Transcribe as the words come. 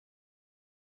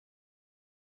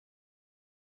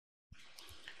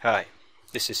Hi,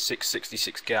 this is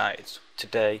Six-Sixty6 Guides.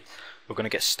 Today we're going to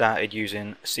get started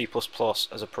using C++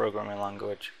 as a programming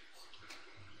language.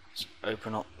 Let's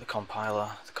open up the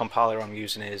compiler. The compiler I'm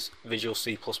using is Visual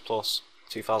C++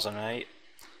 2008.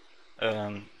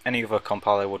 Any other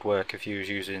compiler would work if you was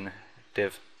using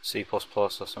div C++ or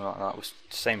something like that with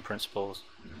the same principles.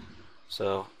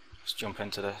 So let's jump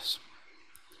into this.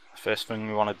 The first thing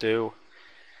we want to do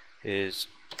is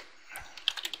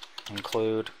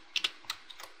include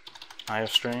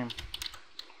IOStream,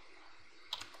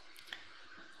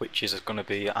 which is going to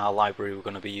be our library we're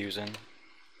going to be using.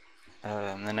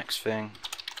 The next thing,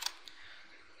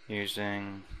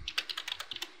 using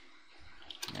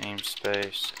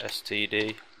namespace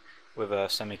std with a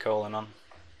semicolon on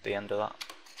the end of that.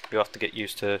 You have to get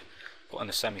used to putting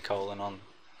a semicolon on,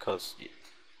 because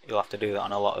you'll have to do that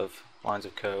on a lot of lines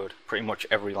of code. Pretty much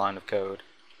every line of code,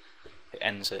 it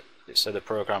ends it so the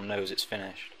program knows it's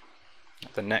finished.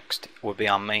 The next would be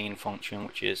our main function,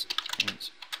 which is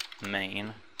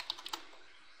main,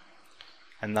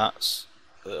 and that's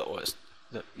the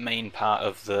main part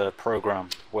of the program,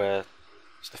 where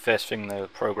it's the first thing the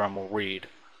program will read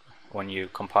when you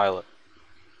compile it.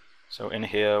 So in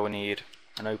here we need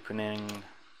an opening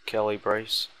curly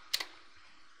brace,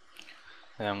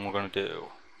 then we're going to do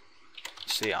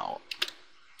cout,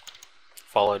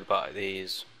 followed by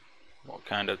these what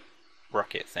kind of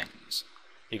bracket things.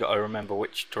 You got to remember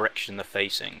which direction they're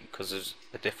facing, because there's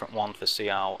a different one for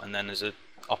cout and then there's an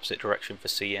opposite direction for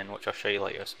cin, which I'll show you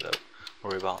later, so don't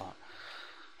worry about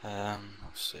that.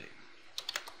 Let's see.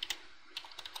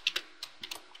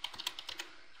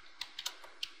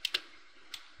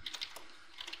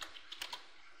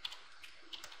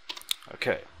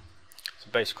 Okay, so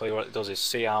basically what it does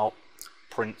is cout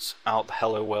prints out the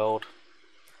hello world,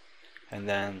 and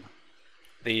then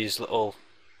these little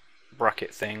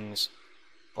bracket things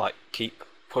like keep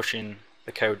pushing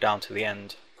the code down to the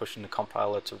end, pushing the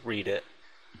compiler to read it,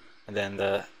 and then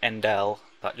the endl,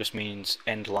 that just means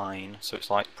end line, so it's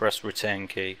like press return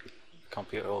key. The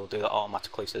computer will do that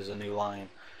automatically, so there's a new line.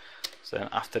 So then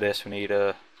after this we need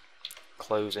a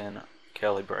closing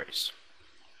curly brace.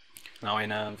 Now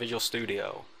in Visual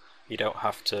Studio you don't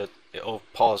have to, it'll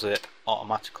pause it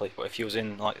automatically, but if you was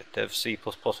in like Dev C++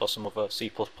 or some other C++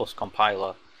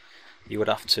 compiler, you would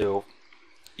have to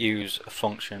use a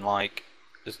function like,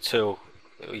 there's two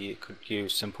you could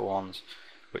use, simple ones,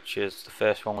 which is the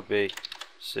first one would be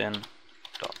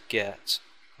sin.get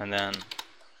and then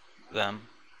them,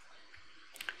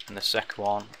 and the second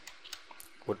one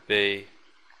would be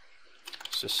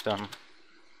system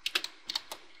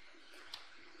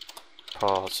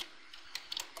pause,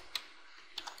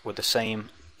 with the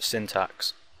same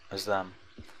syntax as them.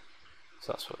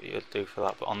 So that's what you'd do for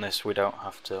that, but on this we don't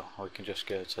have to. We can just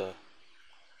go to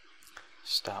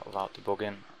start without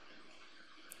debugging,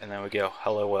 and then we go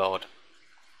hello world.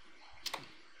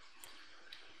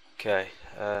 Okay,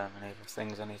 any other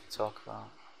things I need to talk about?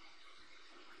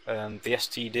 The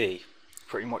std,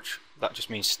 pretty much that just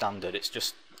means standard. It's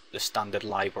just the standard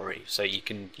library, so you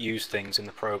can use things in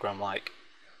the program like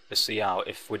the cout.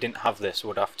 If we didn't have this,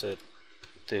 we'd have to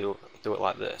do it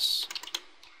like this,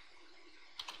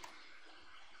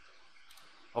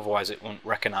 otherwise it won't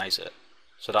recognize it,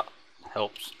 so that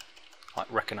helps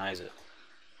like recognize it.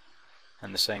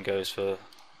 And the same goes for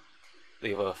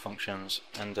the other functions.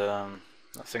 And the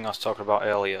thing I was talking about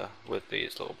earlier with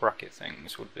these little bracket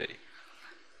things would be,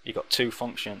 you got two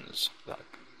functions, that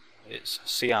it's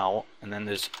cout and then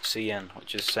there's cin,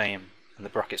 which is the same, and the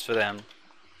brackets for them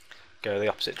go the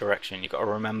opposite direction. You've got to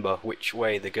remember which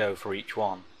way they go for each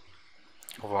one,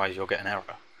 otherwise you'll get an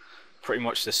error. Pretty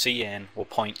much the cin will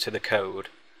point to the code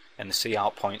and the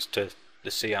cout points to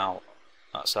the cout.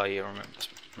 That's how you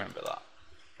remember that.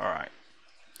 Alright,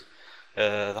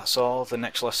 that's all. The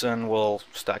next lesson we'll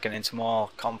start getting into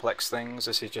more complex things.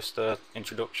 This is just an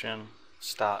introduction,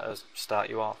 start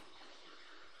you off.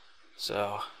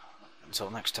 So until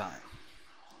next time.